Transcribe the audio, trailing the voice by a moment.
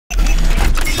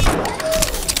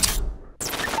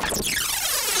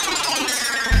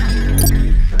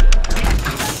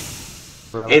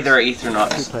Hey there,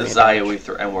 Ethernauts, this is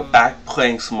ioEther, and we're back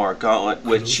playing some more Gauntlet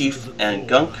with Chief and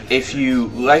Gunk. If you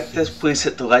like this, please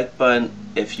hit the like button.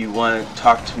 If you want to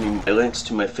talk to me, my links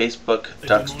to my Facebook,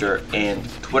 Duckster, and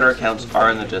Twitter accounts are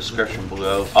in the description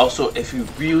below. Also, if you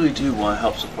really do want to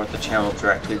help support the channel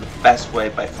directly, the best way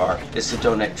by far is to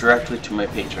donate directly to my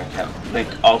Patreon account. Link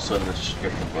also in the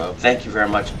description below. Thank you very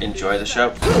much. Enjoy the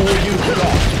show.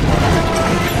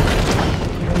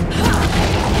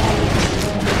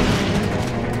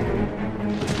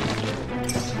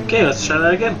 Okay, let's try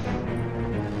that again.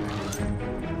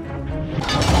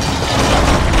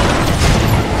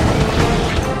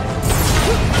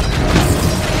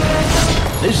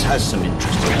 This has some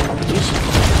interesting properties.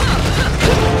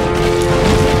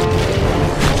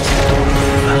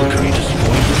 Valkyrie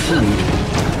destroyed the food.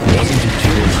 Wasn't it to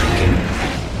your liking?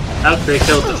 Valkyrie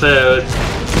killed the food.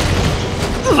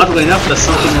 Oddly enough, that's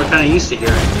something we're kind of used to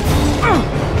hearing.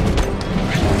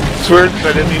 It's weird, but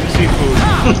I didn't even see food.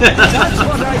 That's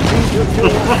what I think you're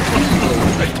doing.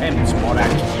 Pretends more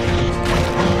active.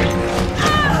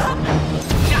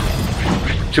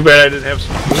 Too bad I didn't have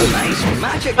some food. Nice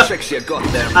magic tricks you got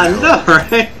there. I know,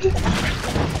 right?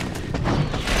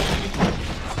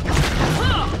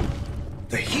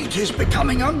 The heat is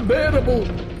becoming unbearable.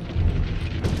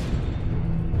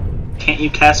 Can't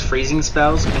you cast freezing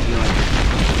spells? Can't you like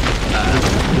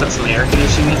put some air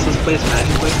conditioning into this place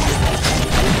magically?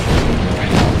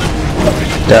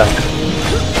 Yeah.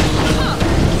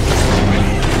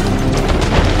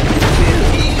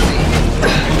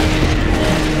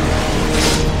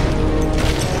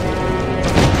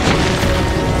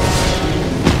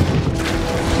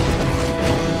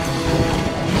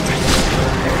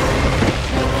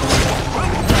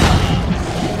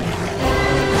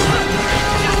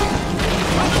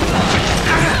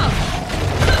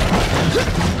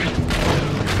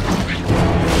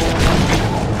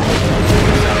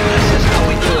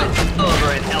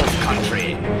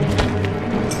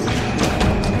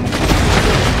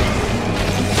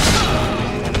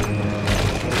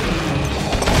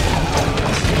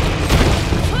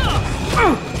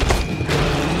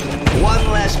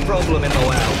 Problem in the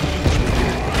well.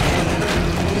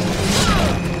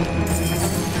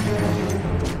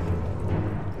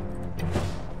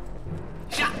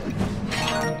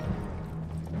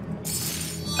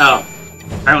 Oh,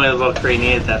 apparently the Valkyrie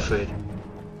needed that food.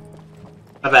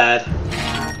 My bad.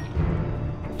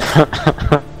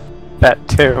 That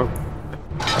too.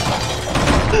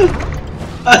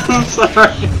 I'm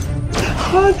sorry.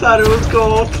 I thought it was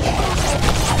gold.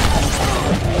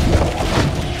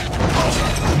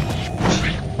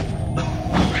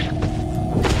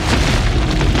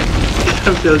 I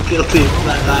feel guilty for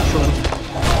that last one.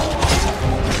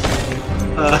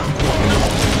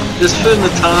 Just put in the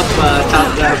top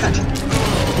left.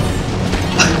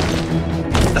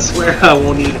 I swear I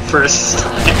won't eat it first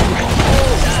time.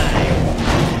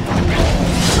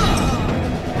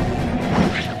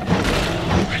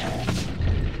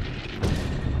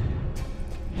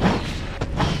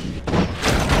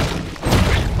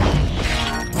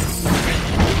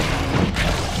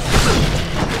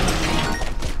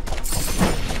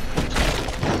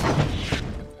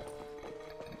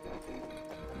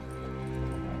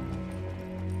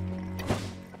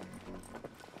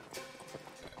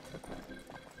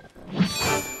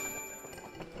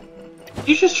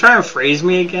 You just try and phrase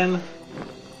me again?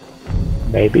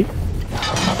 Maybe. A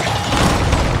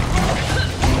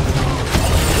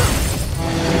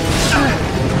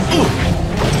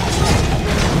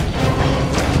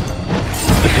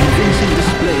convincing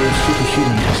display of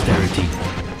superhuman dexterity.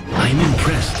 I'm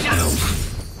impressed, Elf.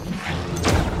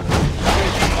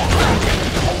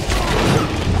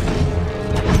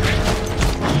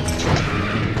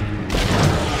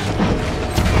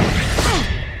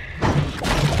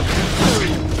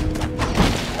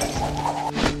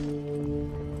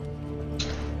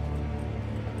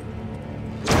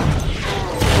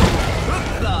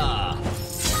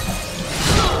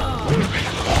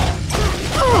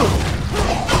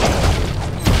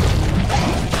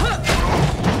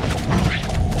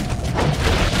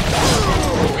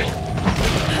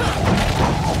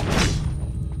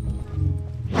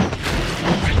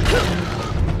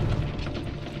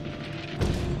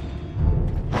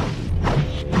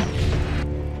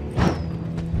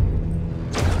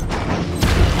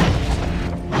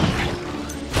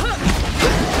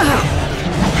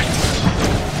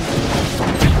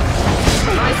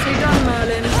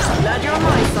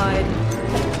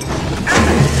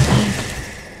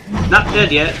 Not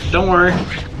dead yet, don't worry.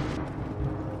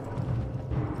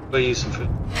 Go use some food.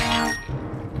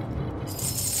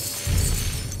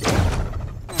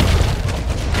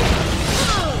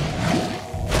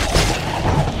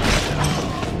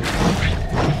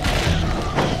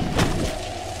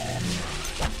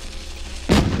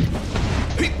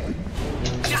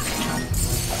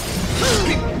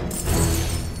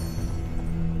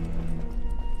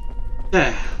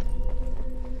 Okay.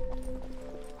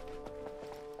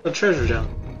 The treasure down.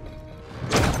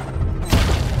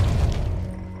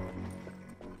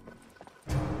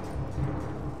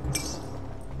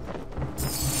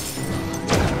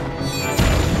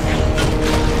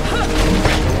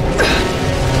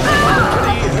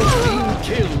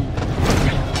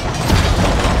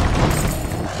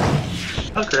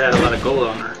 Valkyrie had a lot of gold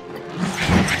on her.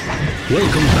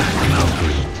 Welcome back,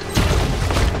 Valkyrie.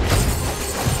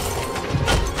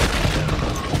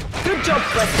 Good job,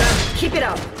 Buster. Keep it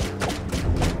up.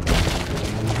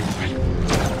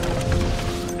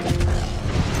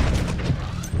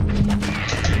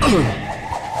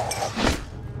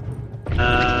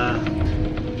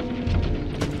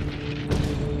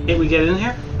 Can we get in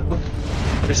here?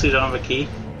 Obviously don't have a key.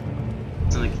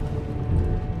 Isn't a key.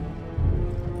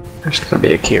 There's gonna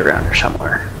be a key around here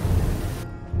somewhere.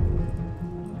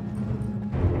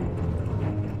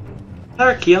 Is there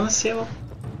a key on this table?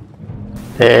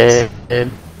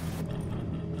 And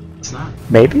It's not.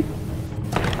 maybe?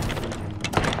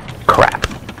 Crap.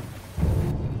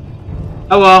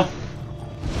 Oh well.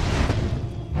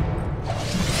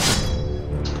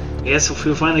 I guess if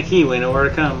we find the key, we know where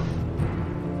to come.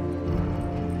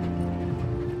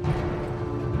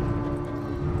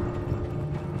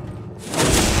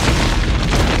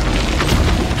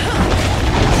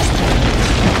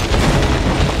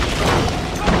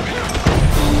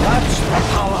 That's the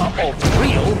power of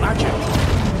real magic.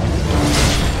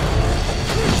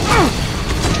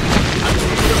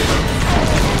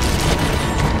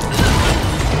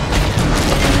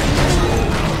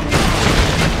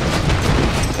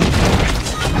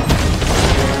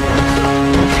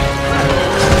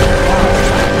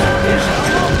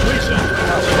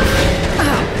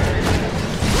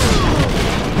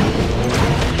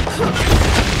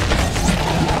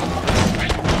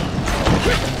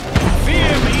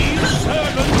 Fear me,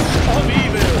 servants of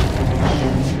evil.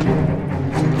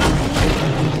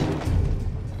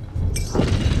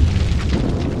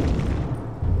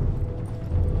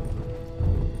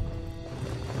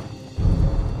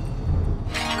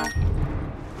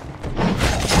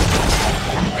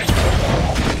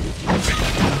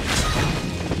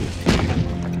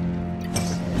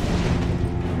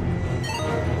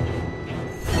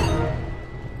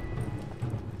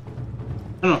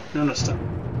 No stuff.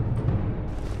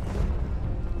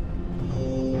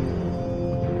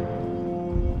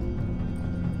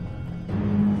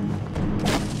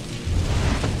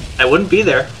 I wouldn't be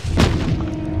there.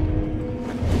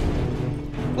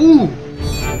 Ooh!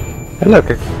 Hey look,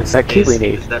 it's that key we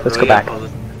need. Is that Let's really go back.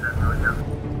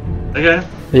 Okay.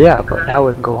 Yeah, but now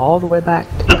we can go all the way back.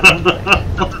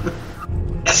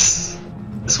 Yes!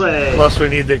 This way! Plus, we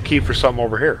need the key for something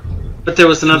over here. But there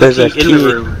was another There's a key in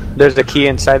the room. There's a key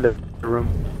inside the room.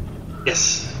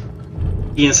 Yes.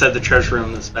 Key inside the treasure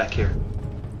room that's back here.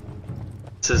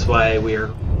 This is why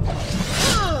we're...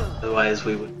 Otherwise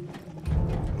we would...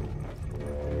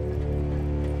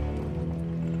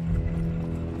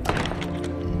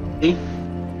 See?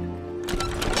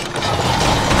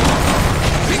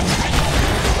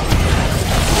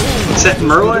 Except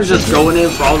Merlin's just going in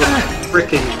for all the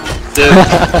freaking dudes.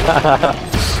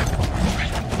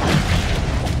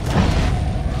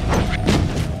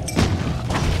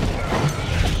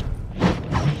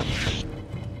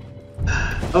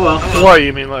 Oh well. What,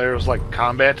 you mean like there was like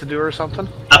combat to do or something?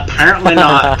 Apparently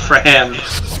not for him.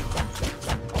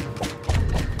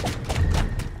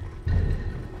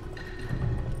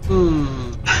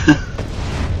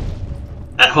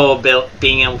 That whole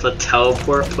being able to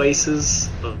teleport places.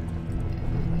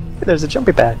 Hey, there's a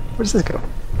jumpy pad. Where does this go?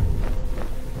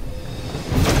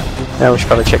 Yeah, we should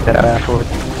probably check that out afterward.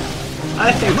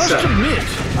 I think Must so. admit,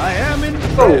 I am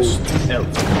impressed, Elf.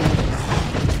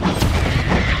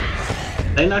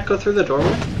 Did they not go through the doorway?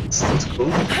 That's cool.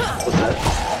 What's that?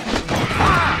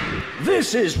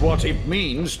 This is what it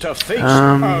means to face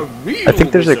a real I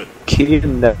think there's wizard. a key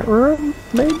in that room,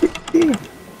 maybe?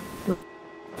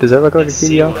 Does that look like a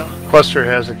key, y'all? Cluster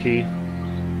has a key.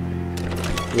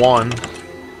 One.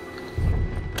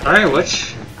 Alright,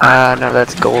 which? No,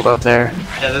 that's gold up there.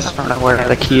 Yeah, this. I don't know where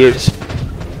the key is.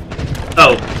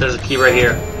 Oh, there's a key right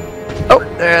here. Oh,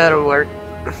 there, that'll work.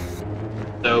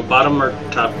 So, bottom or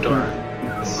top door?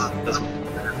 That's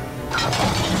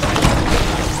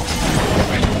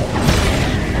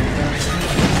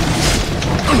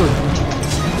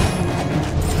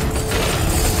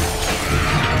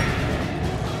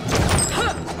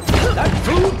That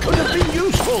food could have been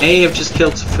useful. may have just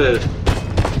killed some food.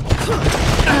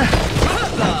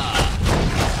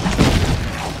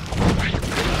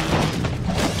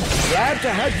 Glad to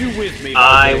have you with me.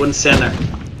 I Valkyrie. wouldn't stand there.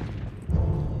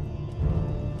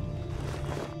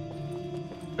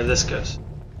 this goes.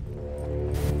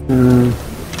 Hmm.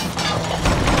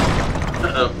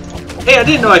 Uh-oh. Hey, I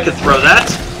didn't know I could throw that!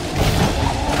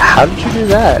 How did you do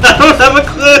that? I don't have a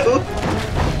clue!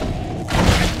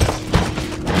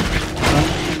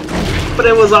 But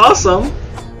it was awesome!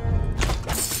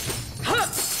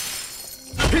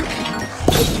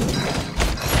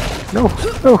 No,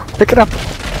 no, pick it up.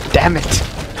 Damn it.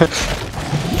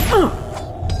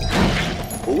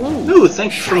 Ooh,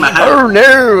 thank you for my hat. Oh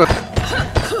no!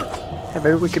 Hey,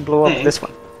 maybe we can blow up this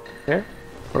one. Here?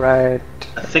 Right.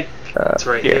 I think it's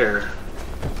right here.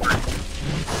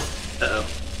 Uh-oh.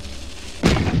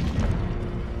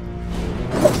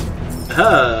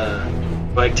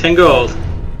 Like 10 gold.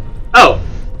 Oh!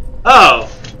 Oh!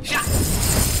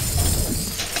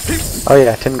 Oh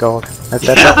yeah, 10 gold. That's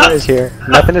all there is here.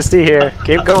 Nothing to see here.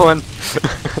 Keep going.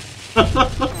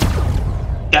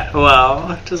 Yeah,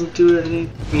 well, it doesn't do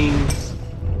anything.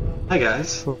 Hi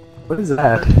guys. What is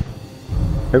that?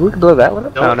 Maybe we can blow that one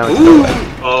up? No, Oh no, it's ooh. no way.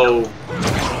 Oh.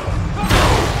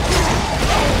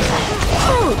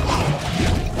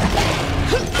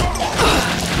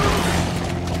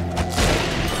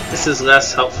 This is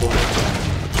less helpful.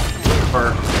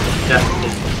 Or definitely.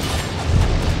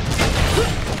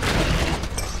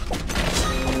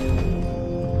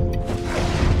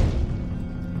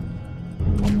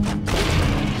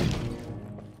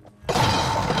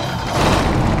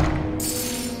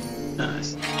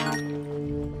 Nice.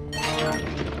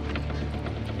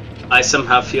 I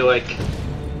somehow feel like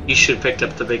you should have picked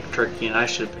up the big turkey and I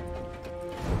should have picked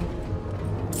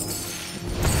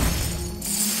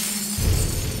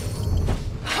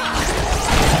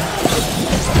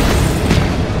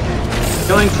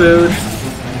killing food.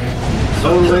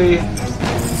 Totally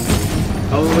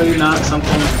not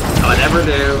something I would ever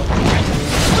do.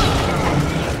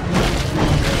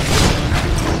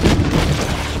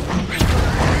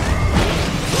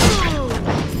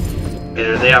 Wait,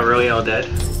 are they really all dead?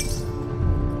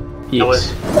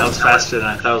 Yes. That was faster than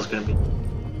I thought it was going to be.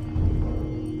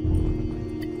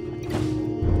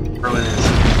 Ruin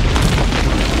is.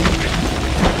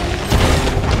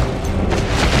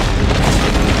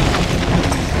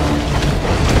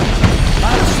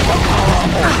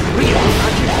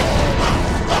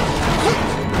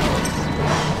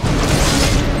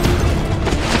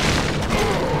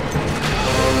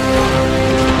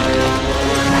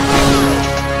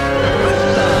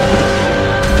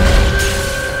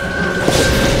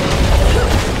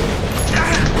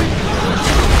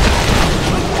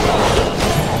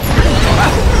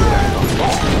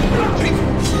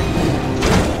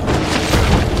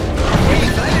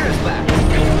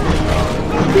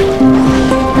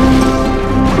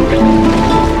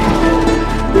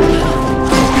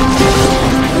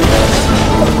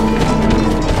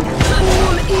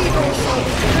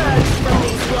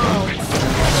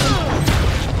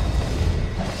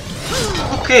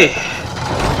 Okay.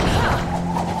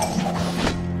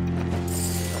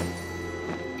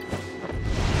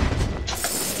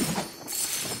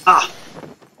 Ah.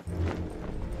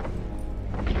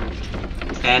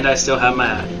 And I still have my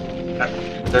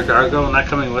hat. Their gargoyle not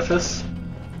coming with us?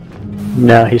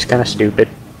 No, he's kind of stupid.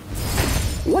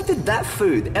 What did that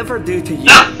food ever do to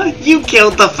you? You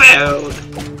killed the food!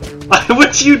 Why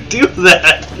would you do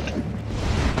that?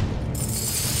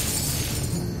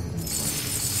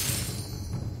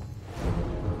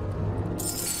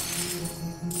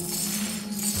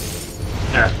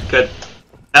 There, good.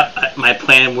 My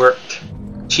plan worked.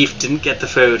 Chief didn't get the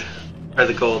food. Or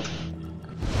the gold.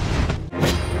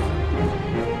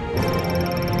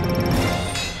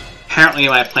 Apparently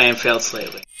my plan failed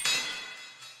slightly.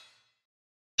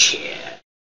 Shit.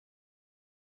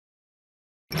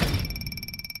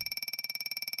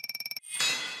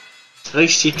 At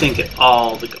least Chief didn't get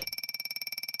all the gold.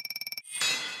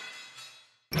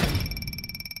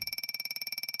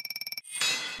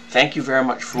 Thank you very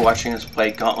much for watching us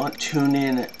play Gauntlet. Tune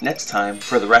in next time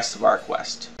for the rest of our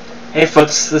quest. Hey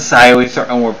folks, this is ioEther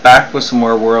and we're back with some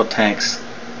more world tanks.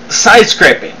 Side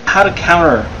scraping! How to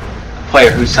counter a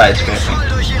player who's side scraping.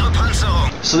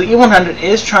 So the E100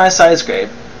 is trying to side scrape.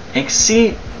 And you can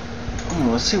see,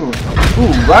 let's see where,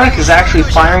 Ronick is actually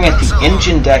firing at the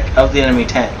engine deck of the enemy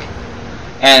tank.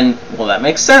 And, well, that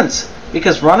makes sense,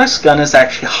 because Ronick's gun is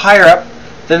actually higher up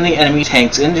than the enemy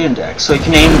tank's engine deck, so he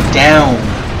can aim down.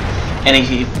 And if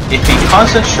he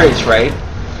concentrates right,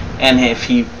 and if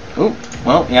he,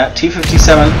 well, yeah,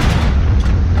 T-57,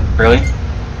 really?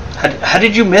 How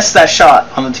did you miss that shot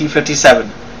on the T-57?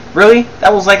 Really?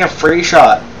 That was like a free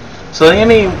shot. So the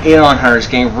enemy E100 is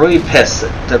getting really pissed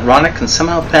that Ronick can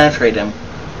somehow penetrate him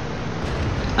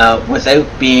without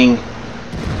being,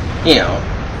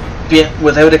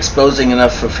 without exposing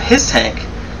enough of his tank,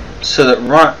 so that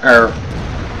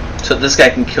so this guy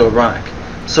can kill Ronick.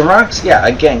 So Ronick's, yeah,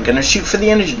 again, gonna shoot for the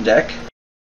energy deck.